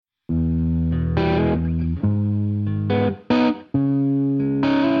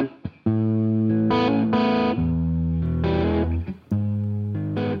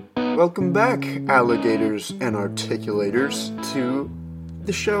Welcome back, alligators and articulators, to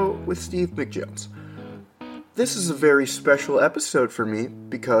the show with Steve McJones. This is a very special episode for me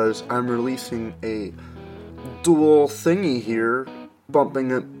because I'm releasing a dual thingy here,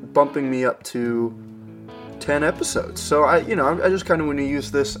 bumping me up to 10 episodes. So I just kind of want to use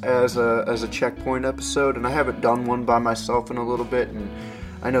this as a checkpoint episode, and I haven't done one by myself in a little bit, and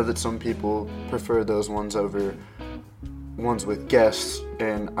I know that some people prefer those ones over ones with guests,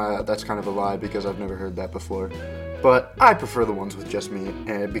 and that's kind of a lie because I've never heard that before. But I prefer the ones with just me,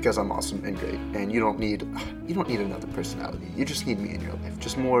 and because I'm awesome and great, and you don't need another personality. You just need me in your life,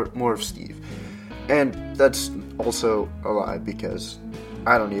 just more of Steve. And that's also a lie because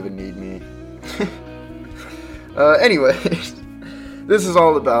I don't even need me. Anyways, this is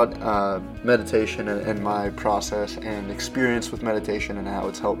all about meditation and my process and experience with meditation and how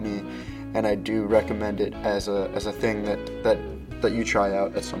it's helped me. And I do recommend it as a thing that you try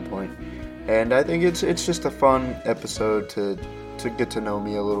out at some point. And I think it's just a fun episode to get to know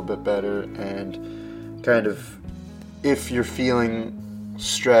me a little bit better, and kind of, if you're feeling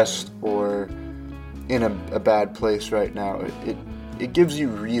stressed or in a bad place right now, it gives you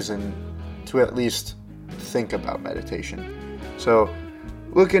reason to at least think about meditation. So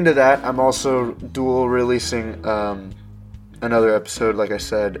look into that. I'm also dual releasing another episode, like I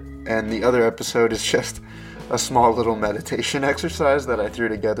said, and the other episode is just a small little meditation exercise that I threw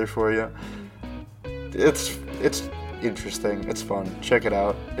together for you. It's interesting. It's fun. Check it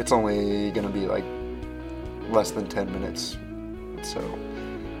out. It's only gonna be like less than 10 minutes. So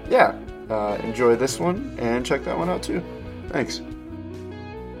yeah, enjoy this one and check that one out too. Thanks.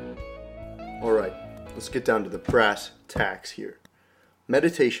 All right, let's get down to the brass tacks here.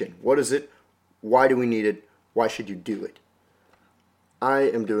 Meditation. What is it? Why do we need it? Why should you do it? I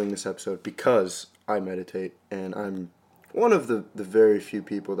am doing this episode because I meditate, and I'm one of the very few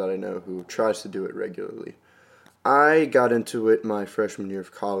people that I know who tries to do it regularly. I got into it my freshman year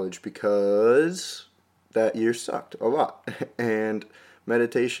of college because that year sucked a lot, and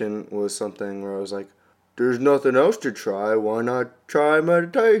meditation was something where I was like, there's nothing else to try, why not try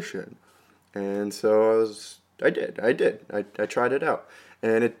meditation? And so I did. I tried it out,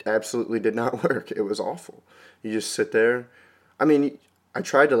 and it absolutely did not work. It was awful. You just sit there. I mean, I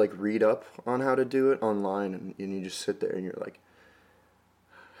tried to read up on how to do it online, and you just sit there and you're like,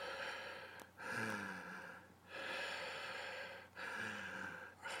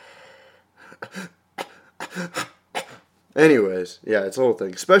 anyways, yeah, it's a whole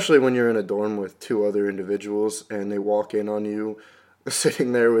thing, especially when you're in a dorm with two other individuals and they walk in on you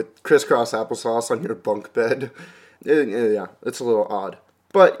sitting there with crisscross applesauce on your bunk bed. Yeah, it's a little odd.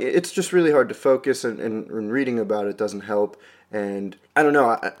 But it's just really hard to focus, and reading about it doesn't help. And I don't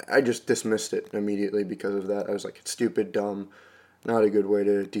know, I just dismissed it immediately because of that. I was like, it's stupid, dumb, not a good way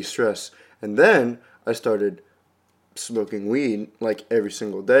to de-stress. And then I started smoking weed every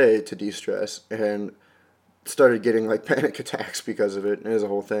single day to de-stress, and started getting panic attacks because of it. And it was a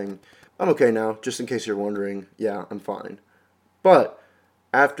whole thing. I'm okay now, just in case you're wondering. Yeah, I'm fine. But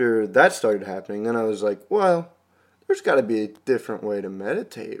after that started happening, then I was like, well, there's got to be a different way to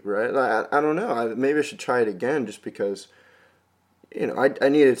meditate, right? I don't know. Maybe I should try it again, just because, I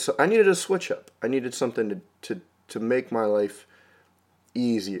needed a switch up. I needed something to make my life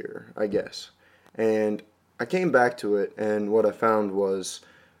easier, I guess. And I came back to it, and what I found was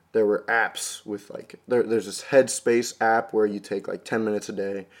there were apps with there's this Headspace app where you take 10 minutes a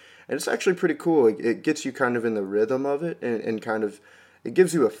day, and it's actually pretty cool. It gets you kind of in the rhythm of it, and kind of, it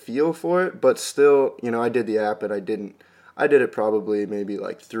gives you a feel for it, but still, I did the app, and I did it probably maybe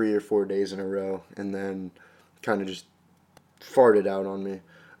 3 or 4 days in a row, and then kind of just farted out on me.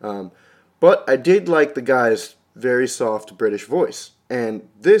 But I did like the guy's very soft British voice, and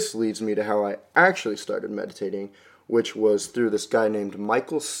this leads me to how I actually started meditating, which was through this guy named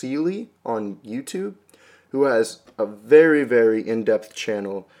Michael Seeley on YouTube, who has a very, very in-depth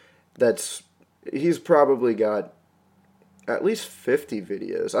channel he's probably got at least 50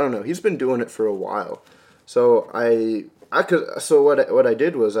 videos. I don't know. He's been doing it for a while. So what I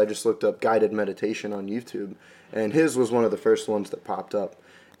did was I just looked up guided meditation on YouTube, and his was one of the first ones that popped up.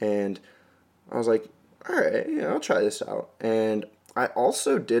 And I was like, all right, I'll try this out. And I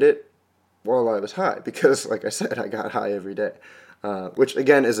also did it while I was high because, like I said, I got high every day, which,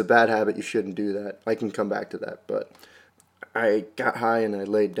 again, is a bad habit. You shouldn't do that. I can come back to that. But I got high and I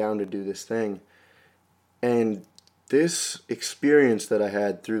laid down to do this thing. And this experience that I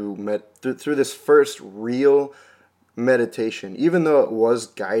had through this first real meditation, even though it was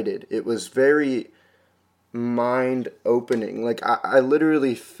guided, it was very mind-opening. I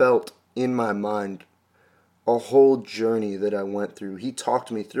literally felt in my mind a whole journey that I went through. He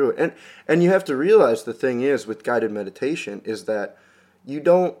talked me through it. And you have to realize the thing is with guided meditation is that you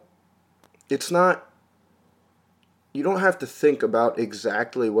don't it's not you don't have to think about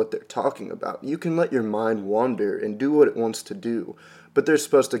exactly what they're talking about. You can let your mind wander and do what it wants to do, but they're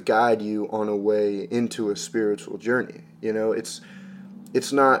supposed to guide you on a way into a spiritual journey. It's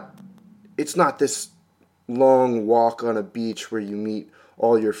not this long walk on a beach where you meet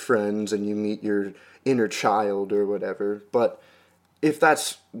all your friends and you meet your inner child or whatever. But if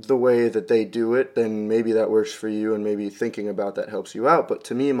that's the way that they do it, then maybe that works for you and maybe thinking about that helps you out. But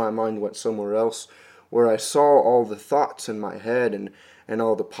to me, my mind went somewhere else where I saw all the thoughts in my head and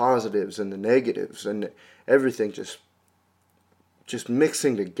all the positives and the negatives and everything just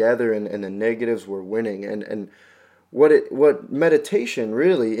mixing together, and the negatives were winning. And what meditation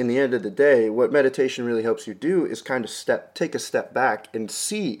really, in the end of the day, what meditation really helps you do is kind of take a step back and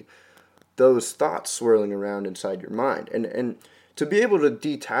see those thoughts swirling around inside your mind. And to be able to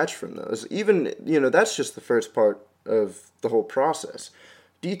detach from those, even, that's just the first part of the whole process.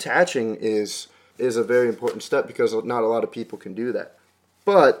 Detaching is a very important step because not a lot of people can do that.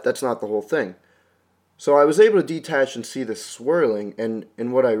 But that's not the whole thing. So I was able to detach and see the swirling,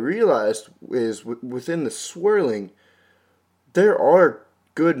 and what I realized is within the swirling, there are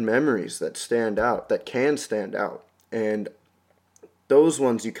good memories that stand out, that can stand out. And those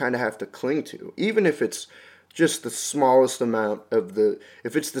ones you kind of have to cling to, even if it's just the smallest amount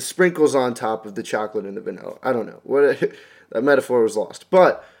if it's the sprinkles on top of the chocolate and the vanilla. I don't know. That metaphor was lost.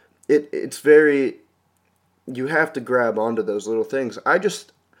 But you have to grab onto those little things.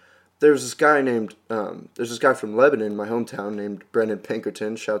 There's this guy from Lebanon, my hometown, named Brendan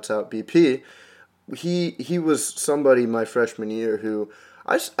Pinkerton. Shouts out BP. He was somebody my freshman year who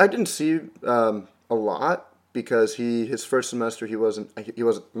I didn't see a lot because his first semester he wasn't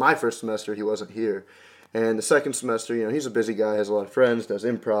my first semester he wasn't here, and the second semester he's a busy guy, has a lot of friends, does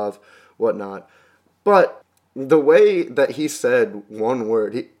improv, whatnot. But the way that he said one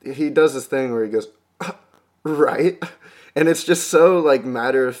word, he does this thing where he goes, right, and it's just so like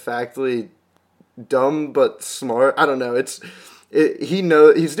matter of factly dumb but smart. I don't know.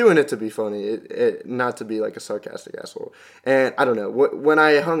 He's doing it to be funny, not to be like a sarcastic asshole. And I don't know, when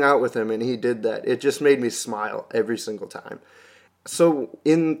I hung out with him and he did that, it just made me smile every single time. So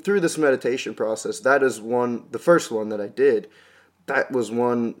through this meditation process, that is the first one that I did. That was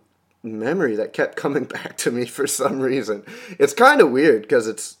one memory that kept coming back to me for some reason. It's kind of weird because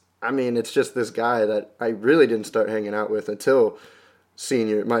it's just this guy that I really didn't start hanging out with until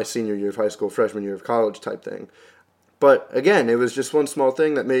my senior year of high school, freshman year of college type thing. But again, it was just one small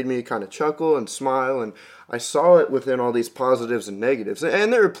thing that made me kind of chuckle and smile, and I saw it within all these positives and negatives.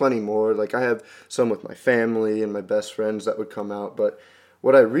 And there are plenty more. Like I have some with my family and my best friends that would come out. But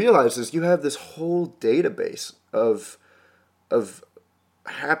what I realized is you have this whole database of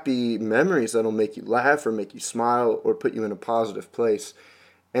happy memories that'll make you laugh or make you smile or put you in a positive place.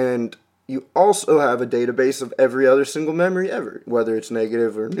 And you also have a database of every other single memory ever, whether it's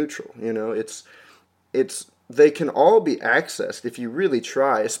negative or neutral. They can all be accessed if you really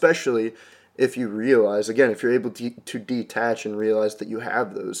try, especially if you realize, again, if you're able to detach and realize that you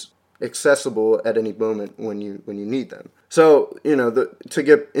have those accessible at any moment when you need them. So, to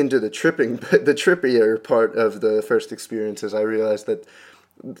get into the trippier part of the first experiences, I realized that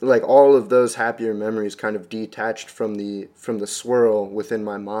like all of those happier memories kind of detached from the swirl within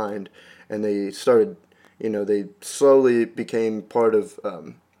my mind, and they started, they slowly became part of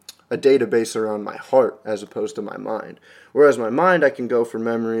a database around my heart as opposed to my mind. Whereas my mind, I can go for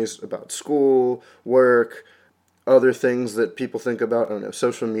memories about school, work, other things that people think about, I don't know,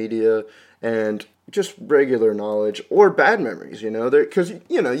 social media, and just regular knowledge, or bad memories, because,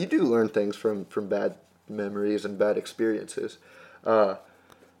 you do learn things from bad memories and bad experiences.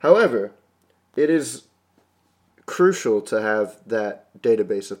 However, it is crucial to have that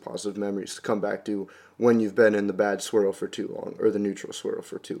database of positive memories to come back to when you've been in the bad swirl for too long, or the neutral swirl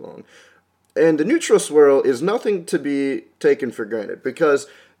for too long. And the neutral swirl is nothing to be taken for granted, because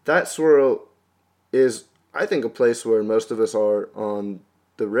that swirl is, I think, a place where most of us are on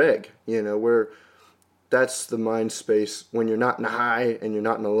the reg, where that's the mind space when you're not in a high and you're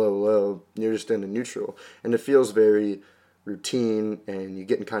not in a low, you're just in a neutral. And it feels very routine, and you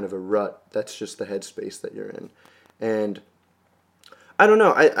get in kind of a rut. That's just the headspace that you're in. And I don't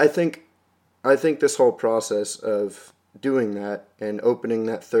know, I think this whole process of doing that and opening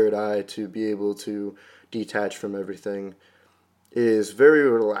that third eye to be able to detach from everything is very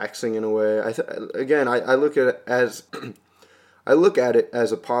relaxing in a way. I look at it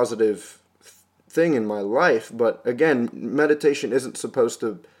as a positive thing in my life, but again, meditation isn't supposed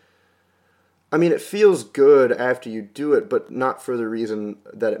to I mean, it feels good after you do it, but not for the reason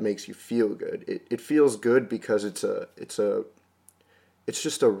that it makes you feel good. It feels good because it's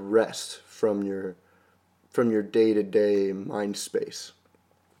just a rest from your day-to-day mind space.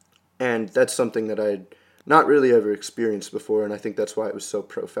 And that's something that I'd not really ever experienced before, and I think that's why it was so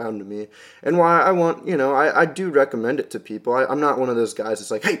profound to me, and why I want, I do recommend it to people. I'm not one of those guys that's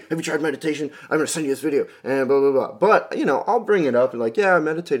like, hey, have you tried meditation? I'm going to send you this video, and blah, blah, blah. But, I'll bring it up and like, yeah, I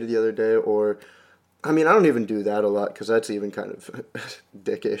meditated the other day, or, I mean, I don't even do that a lot, because that's even kind of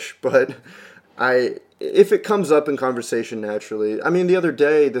dickish, but if it comes up in conversation naturally, I mean, the other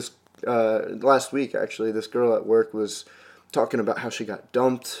day, last week actually, this girl at work was talking about how she got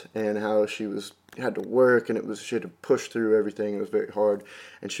dumped and how had to work, and she had to push through everything. It was very hard,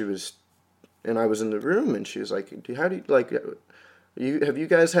 and I was in the room, and she was like, "How do you like? Have you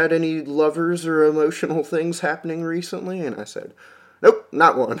guys had any lovers or emotional things happening recently?" And I said, "Nope,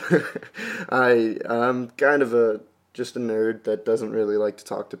 not one." I'm kind of just a nerd that doesn't really like to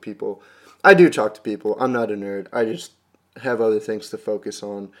talk to people. I do talk to people. I'm not a nerd. I just have other things to focus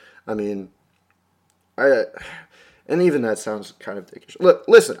on. I mean, and even that sounds kind of dickish. Look,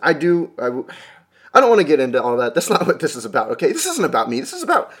 listen, I don't want to get into all that. That's not what this is about, okay? This isn't about me. This is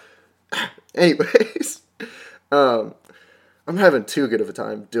about... Anyways, I'm having too good of a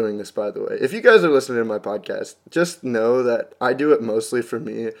time doing this, by the way. If you guys are listening to my podcast, just know that I do it mostly for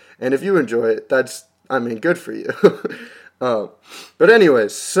me, and if you enjoy it, good for you. But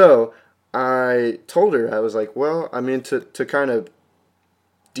anyways, so I told her, I was like, well, I mean, to kind of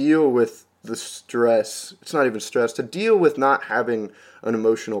deal with the stress, it's not even stress, to deal with not having an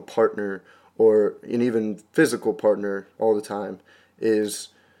emotional partner or an even physical partner all the time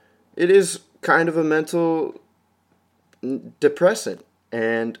it is kind of a mental depressant.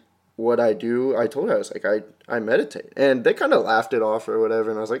 And what I told her, I was like, I meditate. And they kind of laughed it off or whatever,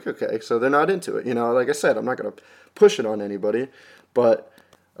 and I was like, okay, so they're not into it. Like I said, I'm not going to push it on anybody. But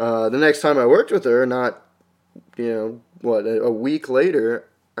the next time I worked with her, not, a week later,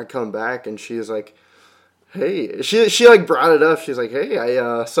 I come back and she's like, hey, she like brought it up. She's like, hey,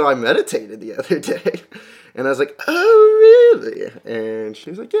 I meditated the other day. And I was like, oh, really? And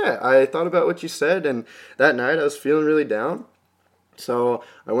she's like, yeah, I thought about what you said, and that night I was feeling really down. So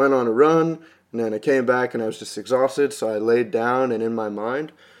I went on a run, and then I came back and I was just exhausted, so I laid down, and in my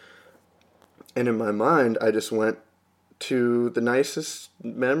mind, I just went to the nicest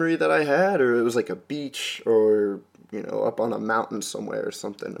memory that I had, or it was like a beach, or up on a mountain somewhere or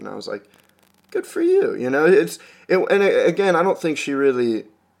something, and I was like, good for you, and again, I don't think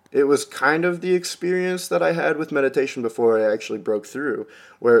it was kind of the experience that I had with meditation before I actually broke through,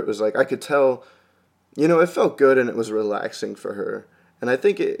 where it was like, I could tell, it felt good and it was relaxing for her, and I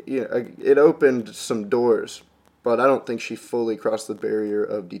think it opened some doors, but I don't think she fully crossed the barrier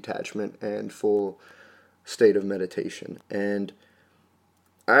of detachment and full state of meditation, and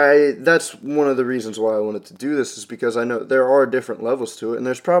that's one of the reasons why I wanted to do this, is because I know there are different levels to it, and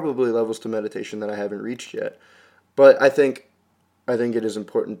there's probably levels to meditation that I haven't reached yet. But I think it is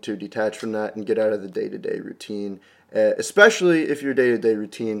important to detach from that and get out of the day-to-day routine, especially if your day-to-day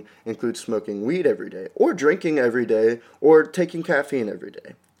routine includes smoking weed every day, or drinking every day, or taking caffeine every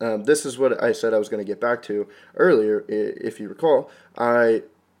day. This is what I said I was going to get back to earlier, if you recall. I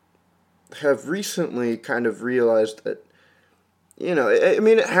have recently kind of realized that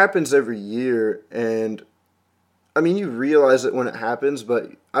it happens every year, and I mean, you realize it when it happens,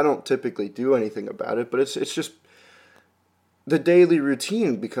 but I don't typically do anything about it. But it's just the daily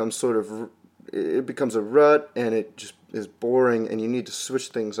routine becomes it becomes a rut, and it just is boring, and you need to switch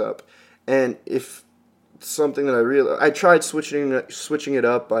things up. And if something that I tried switching it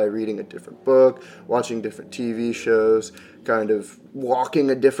up by reading a different book, watching different TV shows, kind of walking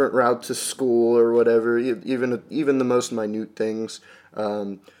a different route to school or whatever, even the most minute things,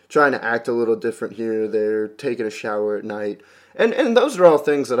 trying to act a little different here or there, taking a shower at night, and those are all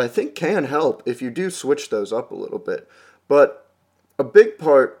things that I think can help if you do switch those up a little bit. But a big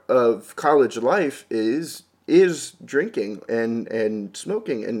part of college life is drinking and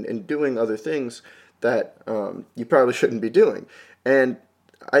smoking and doing other things that you probably shouldn't be doing. And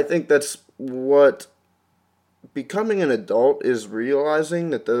I think that's what becoming an adult is,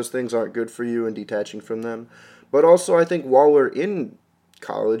 realizing that those things aren't good for you and detaching from them. But also, I think while we're in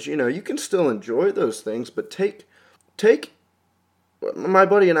college, you can still enjoy those things, but take my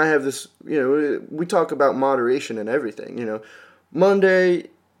buddy and I have this, we talk about moderation and everything, Monday,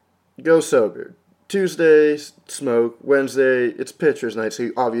 go sober. Tuesday, smoke. Wednesday, it's pitcher's night, so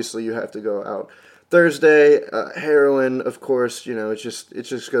obviously you have to go out. Thursday, heroin, of course, it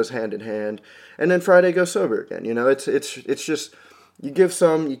just goes hand in hand. And then Friday, go sober again. It's just, You give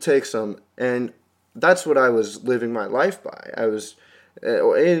some, you take some, and that's what I was living my life by. I was,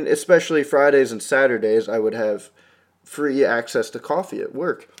 and especially Fridays and Saturdays, I would have free access to coffee at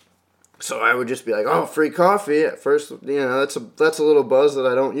work. So I would just be like, "Oh, free coffee!" At first, that's a little buzz that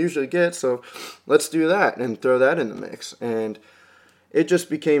I don't usually get. So let's do that and throw that in the mix. And it just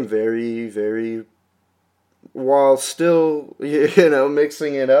became very, very, while still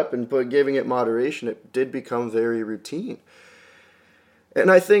mixing it up and giving it moderation. It did become very routine. And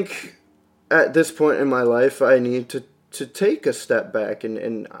I think at this point in my life, I need to take a step back,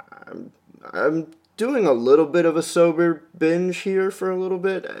 and I'm doing a little bit of a sober binge here for a little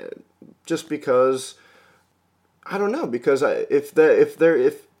bit, just because I don't know, because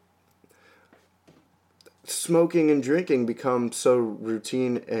if smoking and drinking become so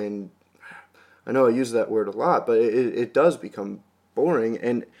routine, and I know I use that word a lot, but it does become boring,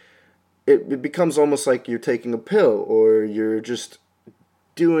 and it becomes almost like you're taking a pill, or you're just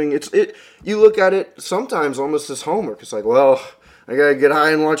doing it. You look at it sometimes almost as homework. It's like, well, I gotta get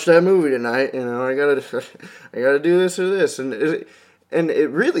high and watch that movie tonight. I gotta do this or this, and it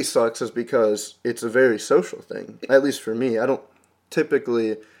really sucks, is because it's a very social thing. At least for me, I don't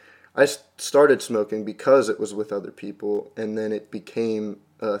typically. I started smoking because it was with other people, and then it became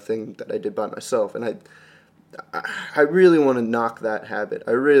a thing that I did by myself. And I really want to knock that habit.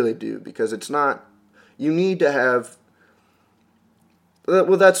 I really do, because it's not. You need to have.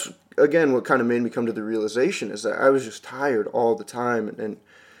 Well, that's again what kind of made me come to the realization, is that I was just tired all the time, and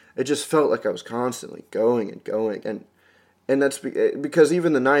it just felt like I was constantly going and going, and that's because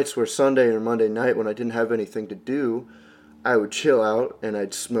even the nights where Sunday or Monday night, when I didn't have anything to do, I would chill out and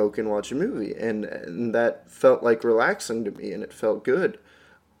I'd smoke and watch a movie, and that felt like relaxing to me, and it felt good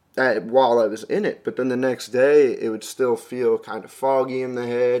while I was in it. But then the next day, it would still feel kind of foggy in the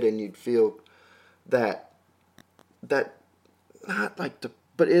head, and you'd feel that not like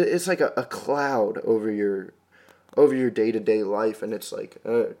but it's like a cloud over your day-to-day life, and it's like,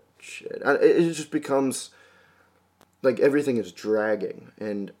 oh shit, it just becomes like everything is dragging.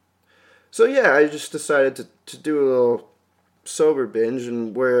 And so yeah, I just decided to do a little sober binge,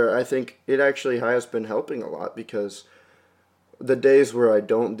 and where I think it actually has been helping a lot, because the days where I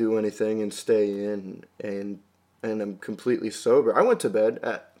don't do anything and stay in, and I'm completely sober. I went to bed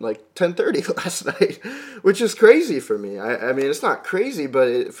at like 10:30 last night, which is crazy for me. I mean, it's not crazy,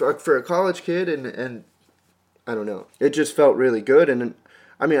 but for a college kid, and I don't know. It just felt really good. And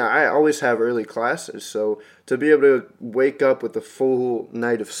I mean, I always have early classes, so to be able to wake up with a full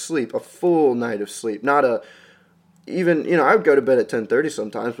night of sleep, not a even, I would go to bed at 10:30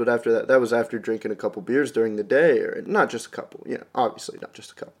 sometimes, but after that was after drinking a couple beers during the day, or not just a couple, obviously not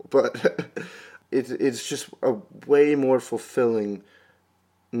just a couple, but it's just a way more fulfilling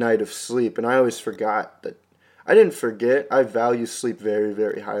night of sleep. And I always forgot that. I didn't forget. I value sleep very,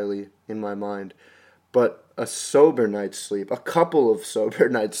 very highly in my mind, but a sober night's sleep, a couple of sober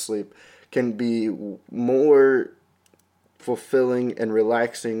nights sleep, can be more fulfilling and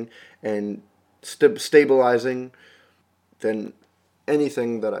relaxing and stabilizing than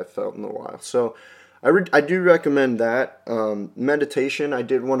anything that I've felt in a while. So I do recommend that. Meditation, I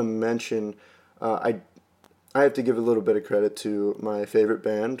did want to mention, I have to give a little bit of credit to my favorite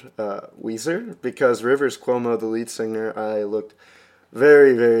band, Weezer, because Rivers Cuomo, the lead singer, I looked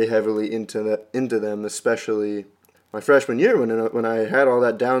very, very heavily into them, especially my freshman year when I had all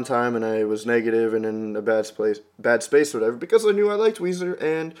that downtime and I was negative and in a bad space or whatever, because I knew I liked Weezer.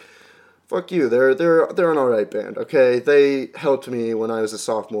 And fuck you, they're an alright band, okay? They helped me when I was a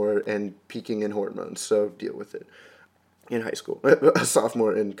sophomore and peaking in hormones, so deal with it. In high school, a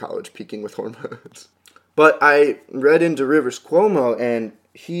sophomore in college peaking with hormones. But I read into Rivers Cuomo, and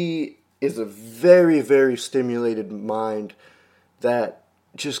he is a very, very stimulated mind that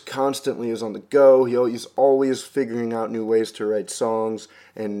just constantly is on the go. He's always figuring out new ways to write songs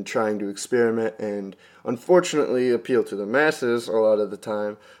and trying to experiment and unfortunately appeal to the masses a lot of the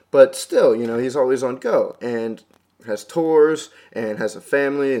time. But still, he's always on go and has tours and has a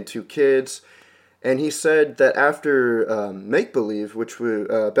family and 2 kids. And he said that after Make Believe, which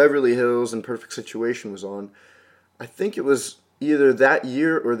Beverly Hills and Perfect Situation was on, I think it was either that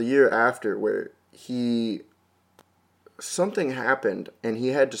year or the year after, where something happened and he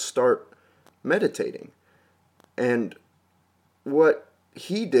had to start meditating. And what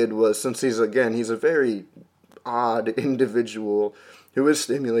he did was, since he's a very odd individual who is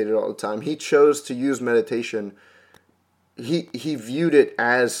stimulated all the time, he chose to use meditation. He viewed it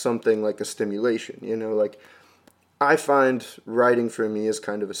as something like a stimulation, like I find writing for me is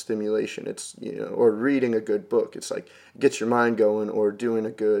kind of a stimulation. It's, or reading a good book. It's like, it gets your mind going, or doing a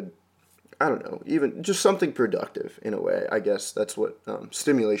good I don't know, even just something productive in a way. I guess that's what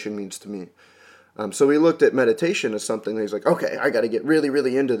stimulation means to me. So we looked at meditation as something that he's like, okay, I got to get really,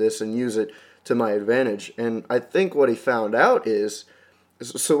 really into this and use it to my advantage. And I think what he found out is,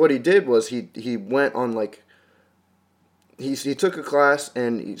 so what he did was he went on like, he took a class,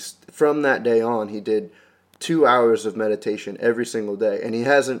 and from that day on, he did 2 hours of meditation every single day. And he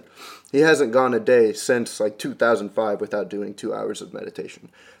hasn't gone a day since like 2005 without doing 2 hours of meditation.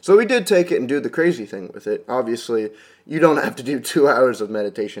 So we did take it and do the crazy thing with it. Obviously, you don't have to do 2 hours of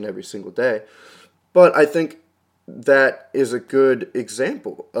meditation every single day. But I think that is a good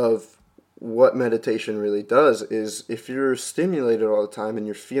example of what meditation really does. Is if you're stimulated all the time and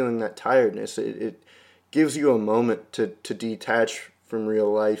you're feeling that tiredness, it gives you a moment to detach from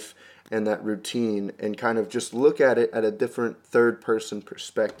real life and that routine and kind of just look at it at a different third-person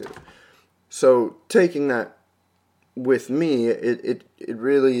perspective. So taking that with me, it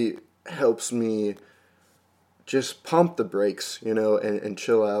really helps me just pump the brakes, and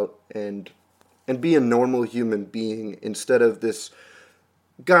chill out and be a normal human being instead of this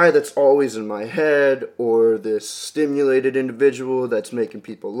guy that's always in my head, or this stimulated individual that's making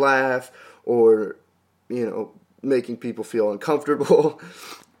people laugh, or, making people feel uncomfortable.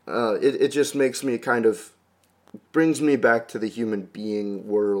 It just makes me brings me back to the human being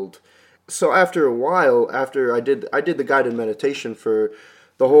world. So after a while, after I did the guided meditation for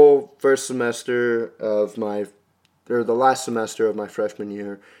the whole first semester of the last semester of my freshman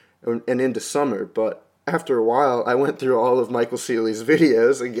year, and into summer. But after a while, I went through all of Michael Sealy's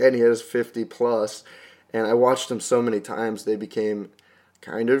videos. Again, he has 50 plus, and I watched them so many times they became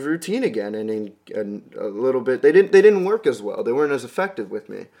kind of routine again, and a little bit they didn't work as well. They weren't as effective with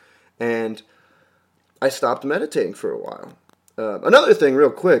me, and I stopped meditating for a while. Another thing, real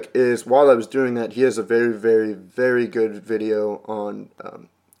quick, is while I was doing that, he has a very, very, very good video on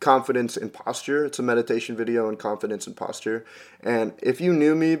confidence and posture. It's a meditation video on confidence and posture. And if you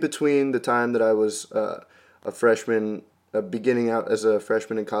knew me between the time that I was a freshman, beginning out as a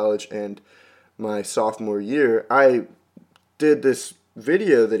freshman in college, and my sophomore year, I did this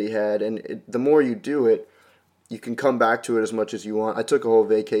video that he had, and the more you do it, you can come back to it as much as you want. I took a whole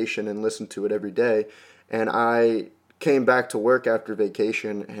vacation and listened to it every day, and I came back to work after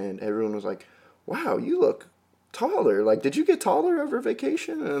vacation, and everyone was like, wow, you look taller. Like, did you get taller over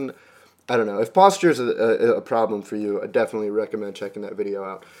vacation? And I don't know. If posture is a problem for you, I definitely recommend checking that video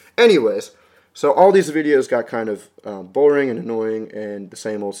out. Anyways, so all these videos got kind of boring and annoying and the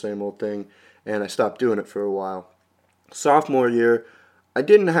same old thing, and I stopped doing it for a while. Sophomore year, I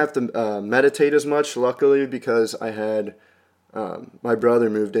didn't have to meditate as much, luckily, because I had my brother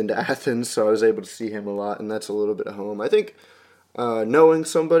moved into Athens, so I was able to see him a lot, and that's a little bit of home. I think knowing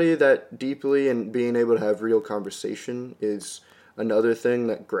somebody that deeply and being able to have real conversation is another thing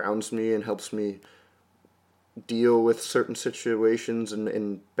that grounds me and helps me deal with certain situations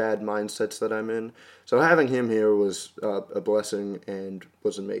and bad mindsets that I'm in. So having him here was a blessing and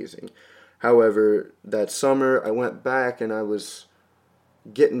was amazing. However, that summer I went back and I was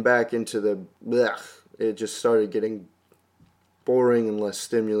getting back into the blech. It just started getting boring and less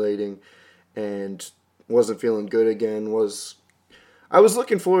stimulating, and wasn't feeling good again. I was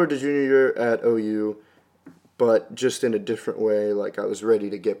looking forward to junior year at OU, but just in a different way. Like, I was ready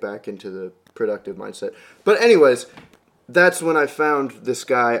to get back into the productive mindset. But anyways, that's when I found this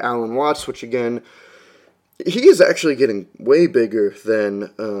guy, Alan Watts, which again, he is actually getting way bigger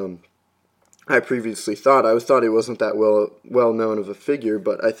than I previously thought. I thought he wasn't that well known of a figure,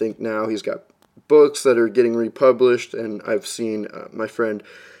 but I think now he's got books that are getting republished, and I've seen my friend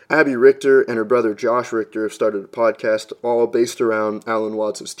Abby Richter and her brother Josh Richter have started a podcast all based around Alan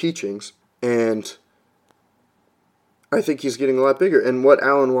Watts' teachings, and I think he's getting a lot bigger. And what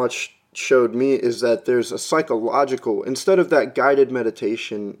Alan Watts showed me is that there's a psychological, instead of that guided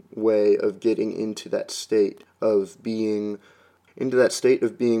meditation way of getting into that state of being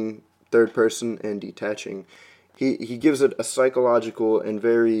third person and detaching, he gives it a psychological and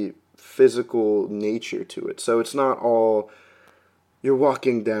very physical nature to it. So it's not all you're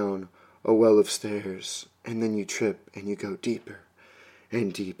walking down a well of stairs and then you trip and you go deeper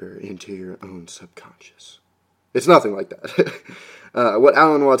and deeper into your own subconscious. It's nothing like that. What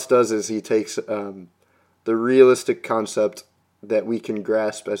Alan Watts does is he takes the realistic concept that we can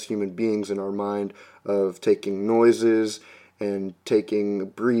grasp as human beings in our mind of taking noises and taking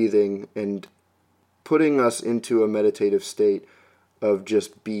breathing and putting us into a meditative state of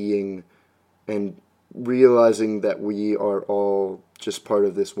just being and realizing that we are all just part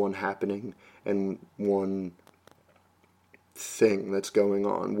of this one happening and one thing that's going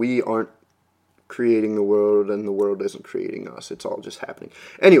on. We aren't creating the world and the world isn't creating us. It's all just happening.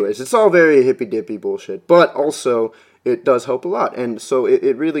 Anyways, it's all very hippy-dippy bullshit, but also it does help a lot. And so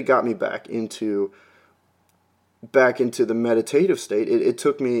it really got me back into the meditative state. It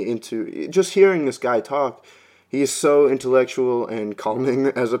took me into just hearing this guy talk. He is so intellectual and calming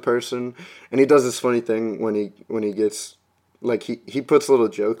as a person, and he does this funny thing when he gets, like, he puts little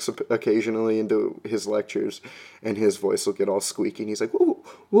jokes occasionally into his lectures, and his voice will get all squeaky, and he's like,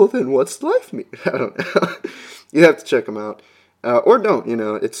 well then what's life mean? I don't know. You have to check him out. Or don't,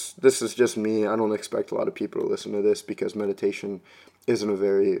 this is just me. I don't expect a lot of people to listen to this because meditation isn't a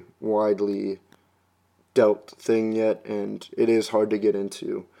very widely dealt thing yet, and it is hard to get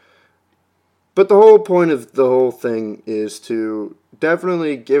into. But the whole point of the whole thing is to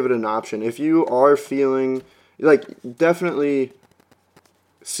definitely give it an option. If you are feeling, definitely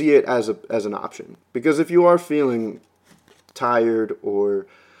see it as an option. Because if you are feeling tired or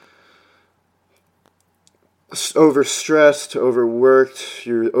overstressed, overworked,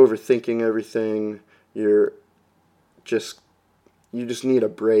 you're overthinking everything, you just need a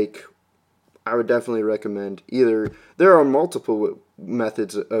break, I would definitely recommend either. There are multiple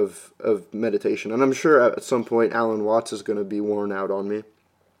methods of meditation, and I'm sure at some point Alan Watts is going to be worn out on me,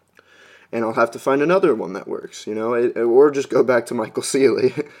 and I'll have to find another one that works, or just go back to Michael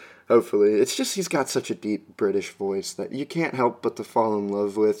Seeley. Hopefully. It's just he's got such a deep British voice that you can't help but to fall in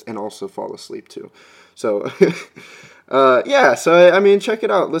love with and also fall asleep to. So, check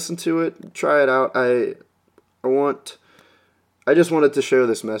it out, listen to it, try it out. I just wanted to share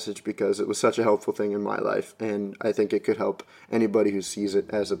this message because it was such a helpful thing in my life, and I think it could help anybody who sees it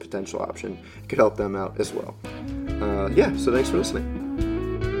as a potential option. It could help them out as well. So thanks for listening.